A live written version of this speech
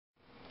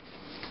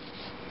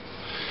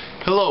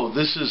Hello,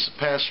 this is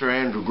Pastor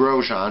Andrew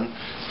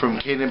Grosjean from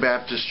Canaan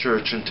Baptist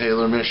Church in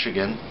Taylor,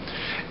 Michigan,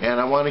 and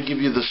I want to give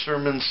you the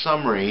sermon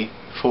summary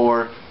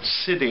for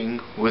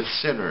sitting with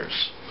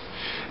sinners.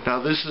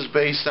 Now this is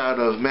based out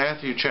of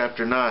Matthew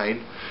chapter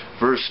 9,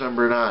 verse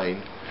number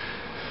 9.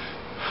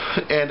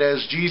 And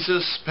as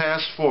Jesus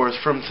passed forth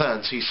from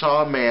thence, he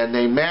saw a man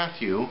named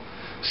Matthew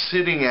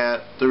sitting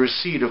at the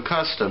receipt of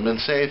custom, and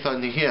saith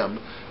unto him,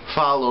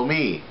 Follow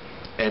me.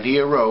 And he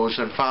arose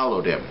and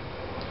followed him.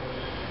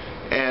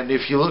 And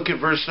if you look at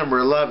verse number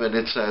 11,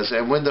 it says,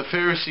 And when the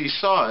Pharisees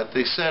saw it,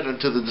 they said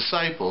unto the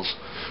disciples,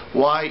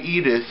 Why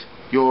eateth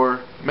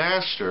your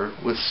master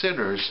with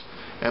sinners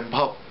and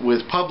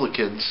with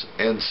publicans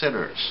and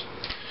sinners?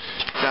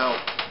 Now,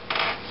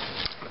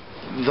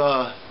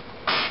 the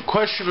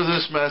question of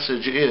this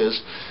message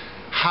is,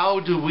 how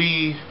do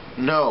we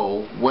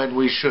know when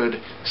we should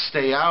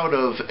stay out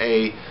of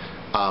a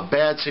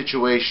bad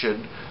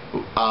situation,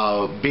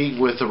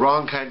 being with the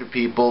wrong kind of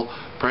people,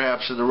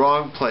 perhaps in the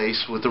wrong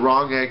place, with the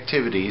wrong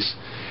activities,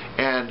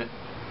 and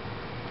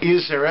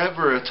is there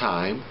ever a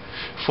time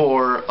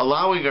for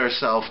allowing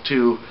ourselves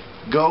to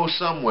go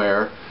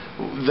somewhere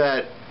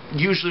that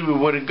usually we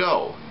wouldn't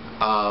go,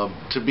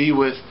 to be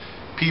with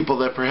people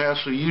that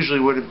perhaps we usually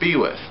wouldn't be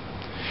with?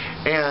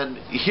 And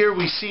here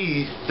we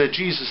see that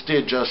Jesus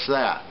did just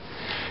that.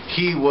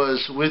 He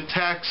was with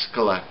tax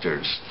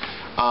collectors.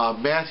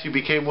 Matthew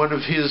became one of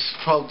his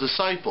 12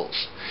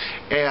 disciples,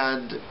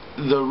 and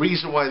the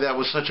reason why that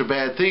was such a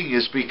bad thing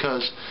is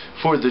because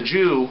for the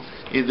Jew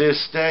in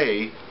this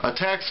day, a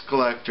tax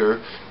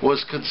collector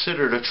was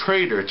considered a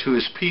traitor to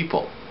his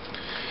people,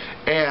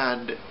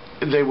 and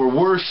they were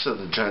worse than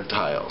the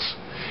Gentiles.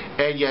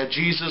 And yet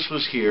Jesus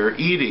was here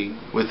eating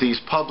with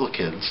these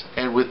publicans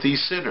and with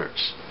these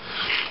sinners.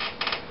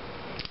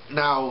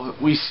 Now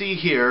we see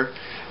here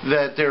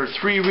that there are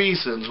three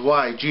reasons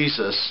why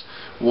Jesus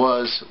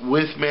was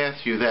with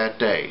Matthew that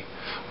day.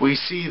 We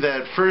see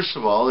that first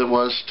of all it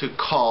was to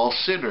call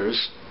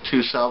sinners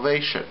to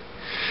salvation.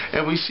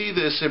 And we see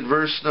this in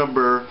verse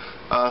number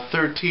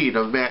 13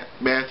 of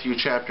Matthew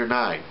chapter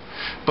 9.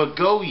 But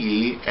go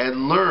ye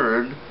and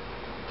learn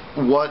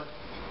what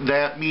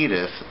that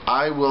meaneth,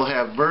 I will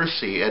have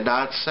mercy and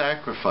not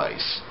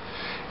sacrifice.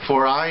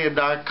 For I am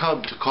not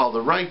come to call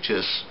the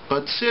righteous,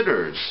 but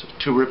sinners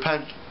to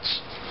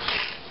repentance.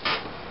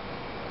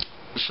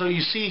 So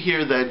you see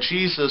here that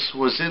Jesus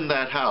was in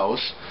that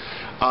house,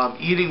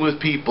 eating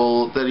with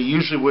people that he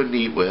usually wouldn't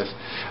eat with,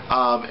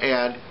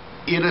 and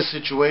in a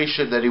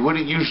situation that he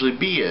wouldn't usually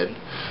be in,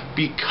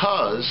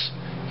 because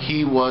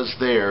he was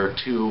there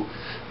to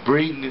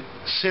bring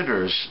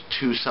sinners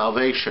to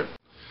salvation.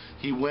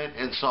 He went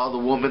and saw the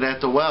woman at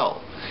the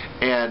well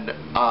and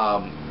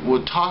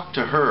would talk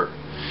to her.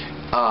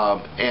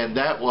 And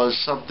that was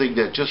something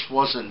that just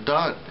wasn't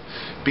done,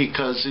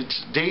 because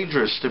it's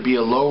dangerous to be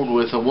alone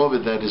with a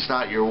woman that is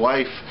not your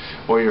wife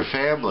or your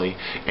family.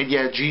 And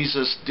yet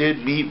Jesus did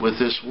meet with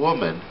this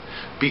woman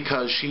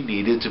because she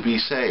needed to be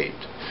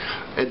saved.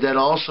 And then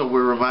also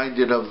we're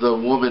reminded of the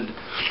woman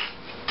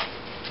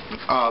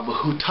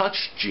who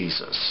touched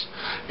Jesus,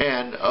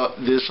 and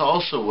this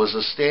also was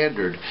a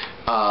standard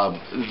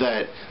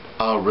that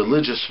a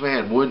religious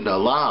man wouldn't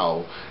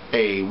allow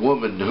a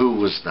woman who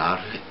was not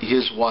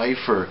his wife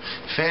or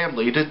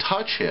family to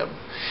touch him.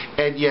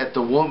 And yet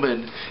the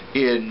woman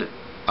in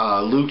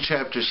Luke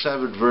chapter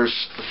 7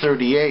 verse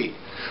 38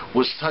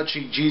 was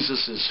touching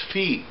Jesus'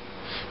 feet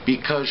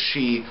because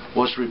she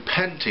was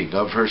repenting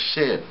of her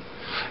sin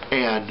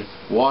and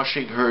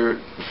washing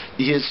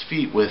his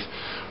feet with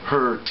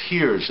her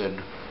tears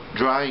and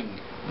drying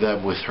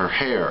them with her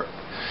hair.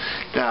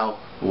 Now,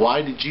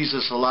 why did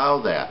Jesus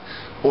allow that?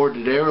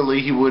 Ordinarily,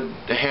 he would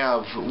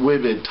have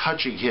women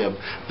touching him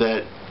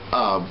that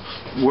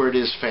weren't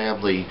his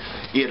family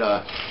in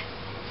a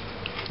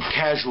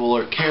casual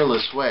or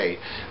careless way.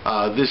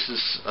 This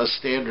is a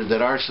standard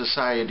that our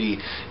society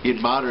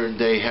in modern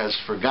day has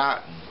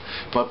forgotten.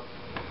 But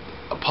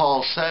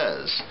Paul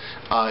says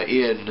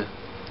in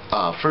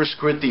 1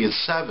 Corinthians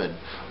 7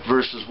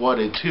 verses 1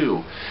 and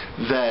 2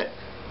 that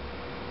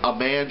a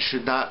man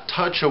should not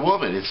touch a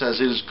woman. It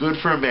says it is good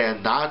for a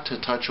man not to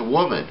touch a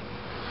woman.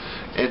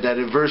 And then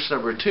in verse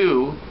number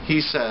 2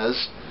 he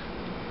says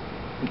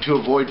to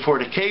avoid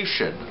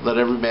fornication, let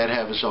every man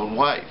have his own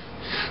wife.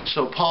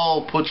 So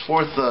Paul puts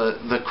forth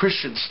the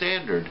Christian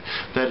standard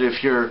that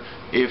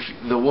if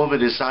the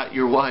woman is not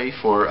your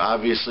wife or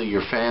obviously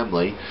your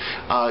family,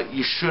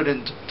 you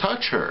shouldn't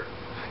touch her.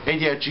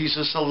 And yet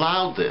Jesus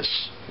allowed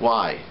this.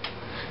 Why?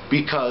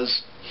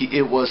 Because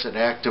it was an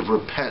act of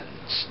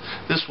repentance.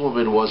 This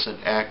woman wasn't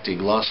acting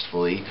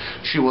lustfully.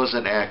 She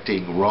wasn't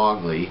acting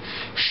wrongly.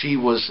 She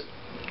was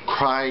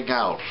crying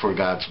out for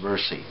God's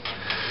mercy.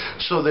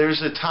 So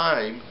there's a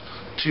time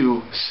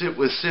to sit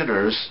with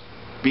sinners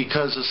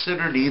because a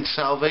sinner needs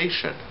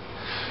salvation.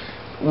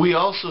 We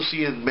also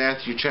see in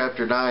Matthew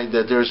chapter 9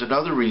 that there's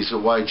another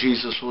reason why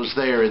Jesus was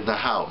there in the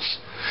house.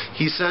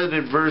 He said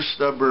in verse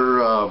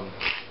number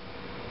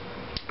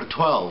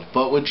 12,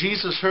 But when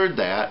Jesus heard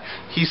that,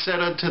 he said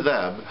unto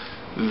them,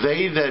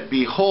 they that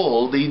be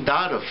whole need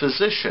not a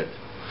physician,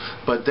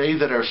 but they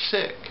that are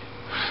sick.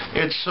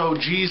 And so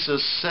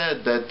Jesus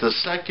said that the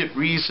second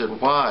reason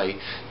why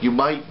you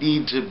might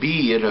need to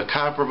be in a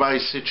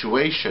compromised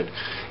situation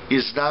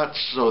is not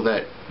so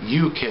that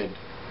you can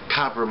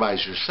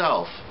compromise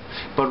yourself,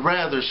 but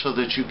rather so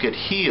that you can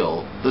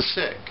heal the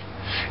sick.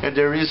 And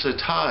there is a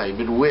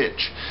time in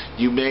which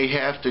you may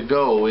have to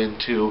go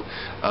into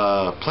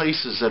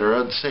places that are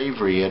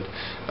unsavory and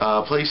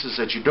places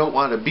that you don't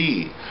want to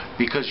be,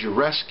 because you're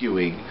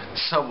rescuing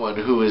someone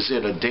who is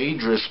in a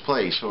dangerous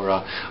place or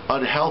an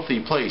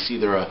unhealthy place,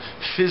 either a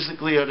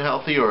physically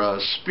unhealthy or a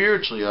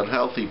spiritually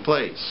unhealthy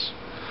place.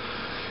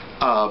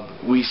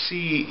 We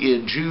see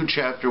in Jude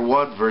chapter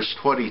 1 verse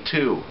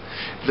 22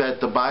 that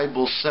the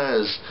Bible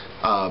says,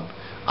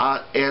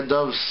 and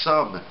of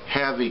some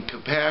having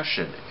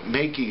compassion,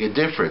 making a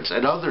difference,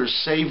 and others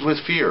saved with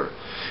fear,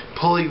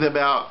 pulling them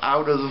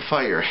out of the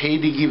fire,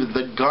 hating even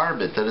the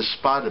garment that is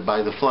spotted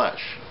by the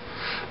flesh.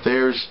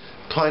 There's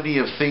plenty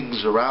of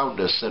things around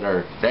us that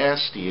are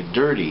nasty and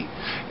dirty,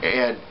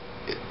 and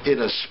in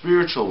a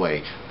spiritual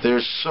way,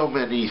 there's so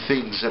many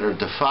things that are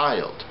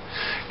defiled,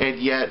 and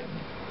yet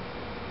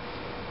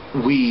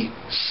we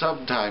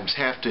sometimes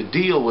have to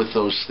deal with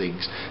those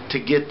things to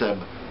get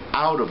them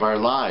out of our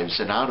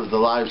lives and out of the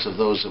lives of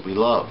those that we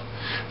love.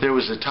 There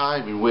was a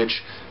time in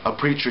which a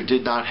preacher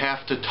did not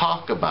have to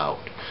talk about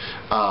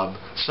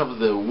some of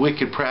the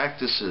wicked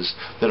practices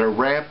that are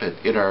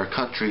rampant in our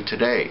country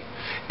today.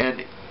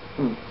 And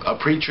a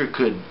preacher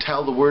could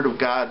tell the Word of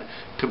God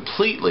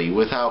completely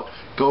without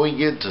going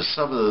into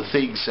some of the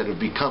things that have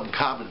become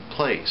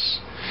commonplace.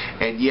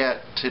 And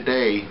yet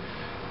today,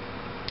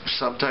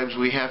 sometimes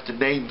we have to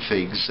name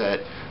things that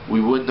we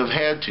wouldn't have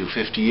had to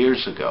 50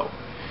 years ago,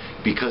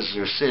 because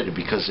they're sin and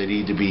because they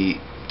need to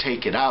be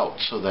taken out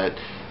so that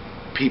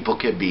people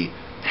can be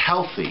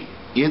healthy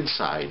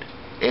inside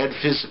and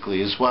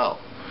physically as well.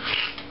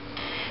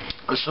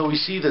 So we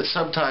see that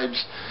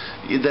sometimes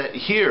that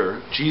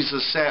here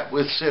Jesus sat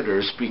with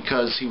sinners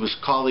because he was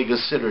calling a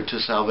sinner to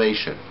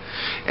salvation,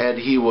 and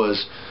he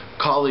was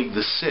calling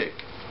the sick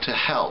to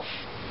health,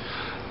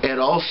 and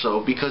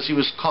also because he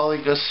was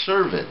calling a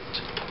servant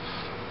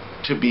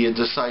to be a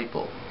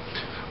disciple.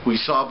 We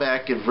saw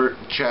back in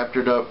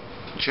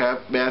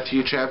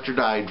Matthew chapter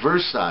 9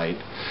 verse 9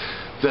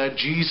 that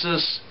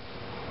Jesus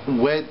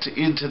went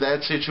into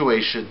that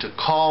situation to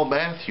call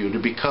Matthew to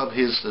become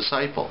his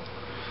disciple.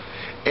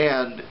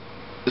 And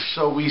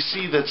so we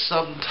see that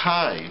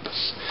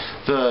sometimes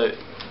the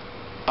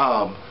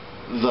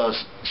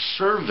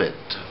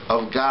servant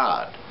of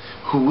God,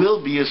 who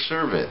will be a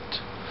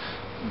servant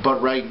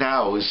but right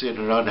now is in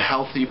an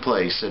unhealthy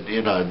place and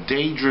in a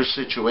dangerous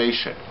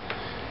situation,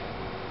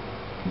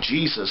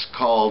 Jesus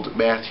called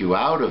Matthew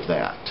out of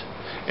that.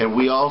 And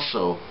we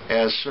also,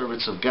 as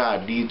servants of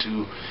God, need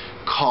to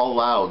call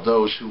out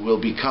those who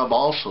will become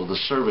also the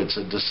servants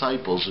and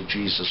disciples of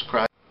Jesus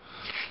Christ.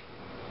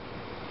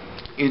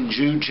 In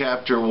Jude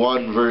chapter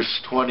 1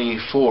 verse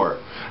 24,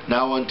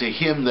 now unto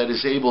him that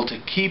is able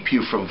to keep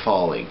you from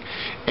falling,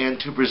 and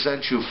to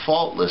present you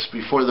faultless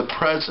before the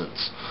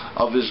presence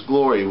of his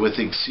glory with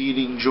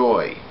exceeding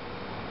joy.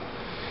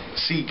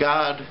 See,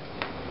 God,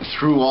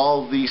 through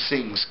all these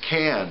things,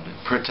 can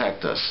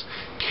protect us,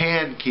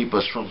 can keep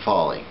us from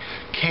falling,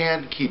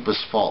 can keep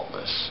us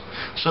faultless.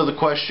 So the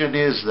question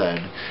is then,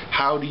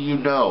 how do you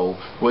know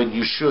when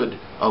you should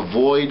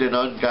avoid an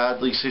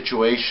ungodly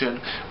situation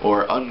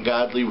or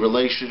ungodly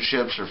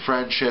relationships or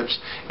friendships,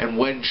 and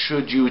when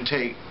should you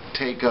take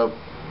a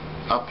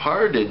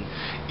part in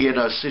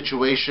a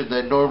situation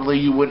that normally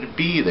you wouldn't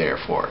be there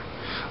for?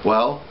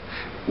 Well,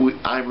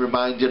 I'm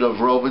reminded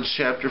of Romans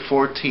chapter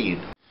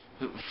 14.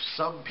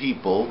 Some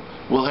people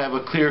will have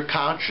a clear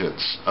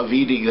conscience of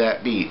eating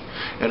that meat,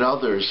 and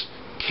others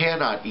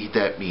cannot eat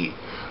that meat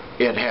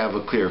and have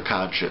a clear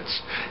conscience.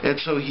 And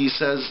so he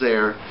says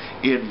there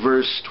in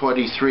verse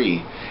 23,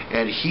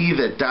 and he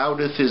that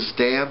doubteth is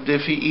damned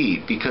if he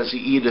eat, because he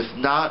eateth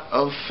not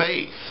of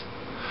faith.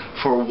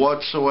 For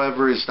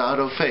whatsoever is not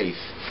of faith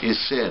is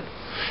sin.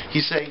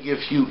 He's saying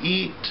if you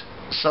eat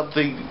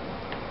something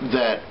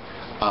that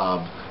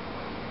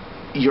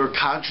your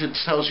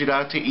conscience tells you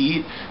not to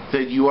eat,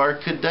 then you are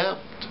condemned.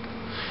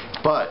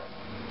 But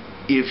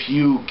if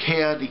you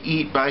can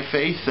eat by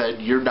faith,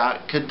 then you're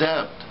not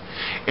condemned.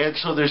 And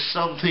so there's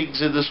some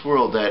things in this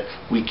world that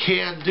we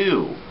can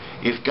do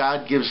if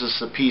God gives us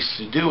the peace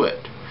to do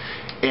it.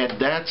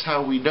 And that's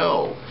how we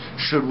know.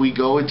 Should we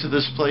go into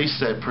this place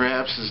that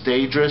perhaps is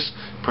dangerous?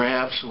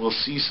 Perhaps we'll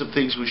see some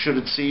things we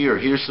shouldn't see, or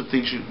hear some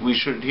things we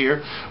shouldn't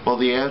hear? Well,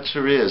 the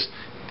answer is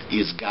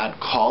God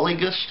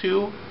calling us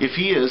to? If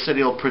he is, then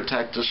he'll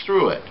protect us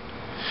through it.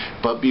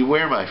 But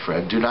beware, my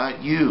friend, do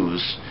not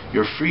use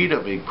your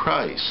freedom in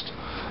Christ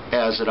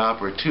as an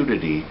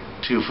opportunity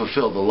to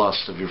fulfill the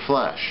lust of your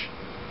flesh.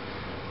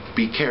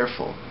 Be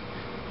careful.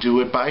 Do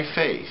it by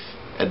faith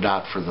and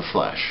not for the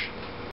flesh.